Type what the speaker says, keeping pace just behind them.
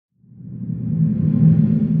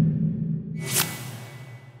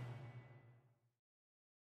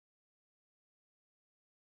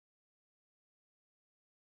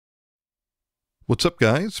What's up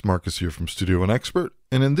guys, Marcus here from Studio One Expert,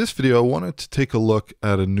 and in this video I wanted to take a look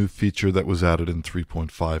at a new feature that was added in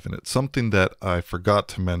 3.5, and it's something that I forgot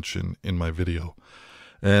to mention in my video,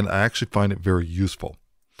 and I actually find it very useful.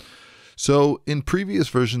 So in previous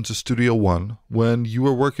versions of Studio One, when you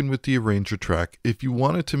were working with the arranger track, if you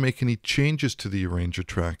wanted to make any changes to the arranger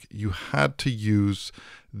track, you had to use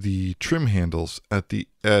the trim handles at the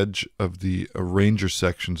edge of the arranger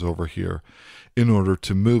sections over here in order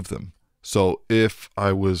to move them. So if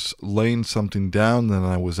I was laying something down, then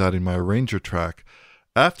I was adding my arranger track.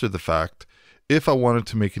 After the fact, if I wanted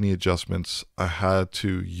to make any adjustments, I had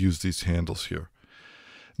to use these handles here.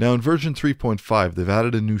 Now in version 3.5, they've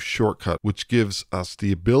added a new shortcut which gives us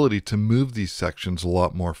the ability to move these sections a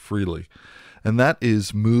lot more freely. And that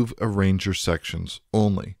is move arranger sections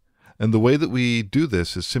only. And the way that we do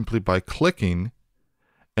this is simply by clicking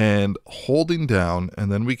and holding down, and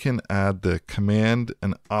then we can add the command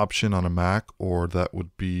and option on a Mac, or that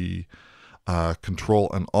would be Control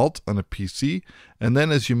and Alt on a PC. And then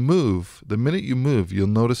as you move, the minute you move, you'll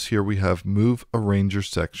notice here we have move arranger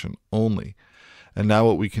section only. And now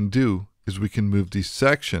what we can do is we can move these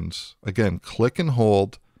sections. Again, click and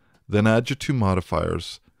hold, then add your two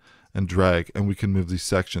modifiers and drag, and we can move these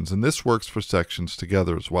sections. And this works for sections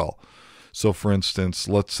together as well. So for instance,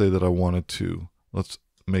 let's say that I wanted to, let's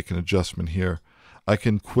make an adjustment here. I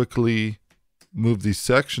can quickly move these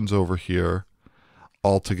sections over here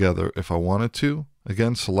all together if I wanted to.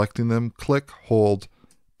 Again, selecting them, click, hold,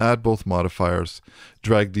 add both modifiers,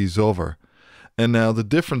 drag these over. And now the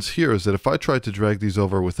difference here is that if I tried to drag these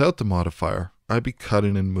over without the modifier, I'd be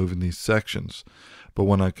cutting and moving these sections. But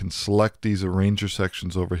when I can select these arranger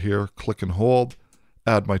sections over here, click and hold,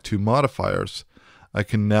 add my two modifiers, I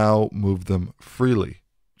can now move them freely,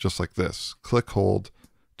 just like this. Click, hold,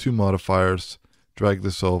 two modifiers, drag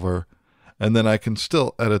this over, and then I can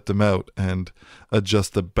still edit them out and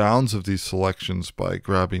adjust the bounds of these selections by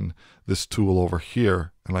grabbing this tool over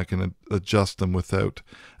here, and I can adjust them without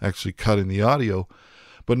actually cutting the audio.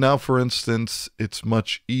 But now, for instance, it's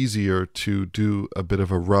much easier to do a bit of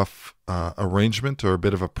a rough arrangement or a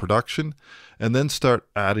bit of a production, and then start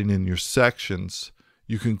adding in your sections.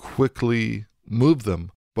 You can quickly move them,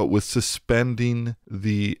 but with suspending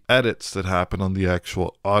the edits that happen on the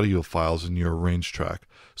actual audio files in your arrange track.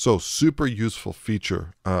 So super useful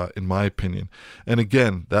feature in my opinion. And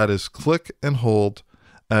again, that is click and hold,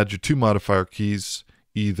 add your two modifier keys,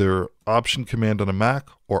 either Option Command on a Mac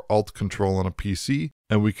or Alt Control on a PC,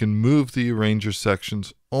 and we can move the arranger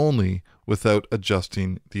sections only without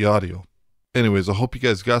adjusting the audio. Anyways, I hope you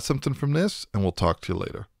guys got something from this, and we'll talk to you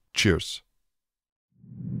later. Cheers.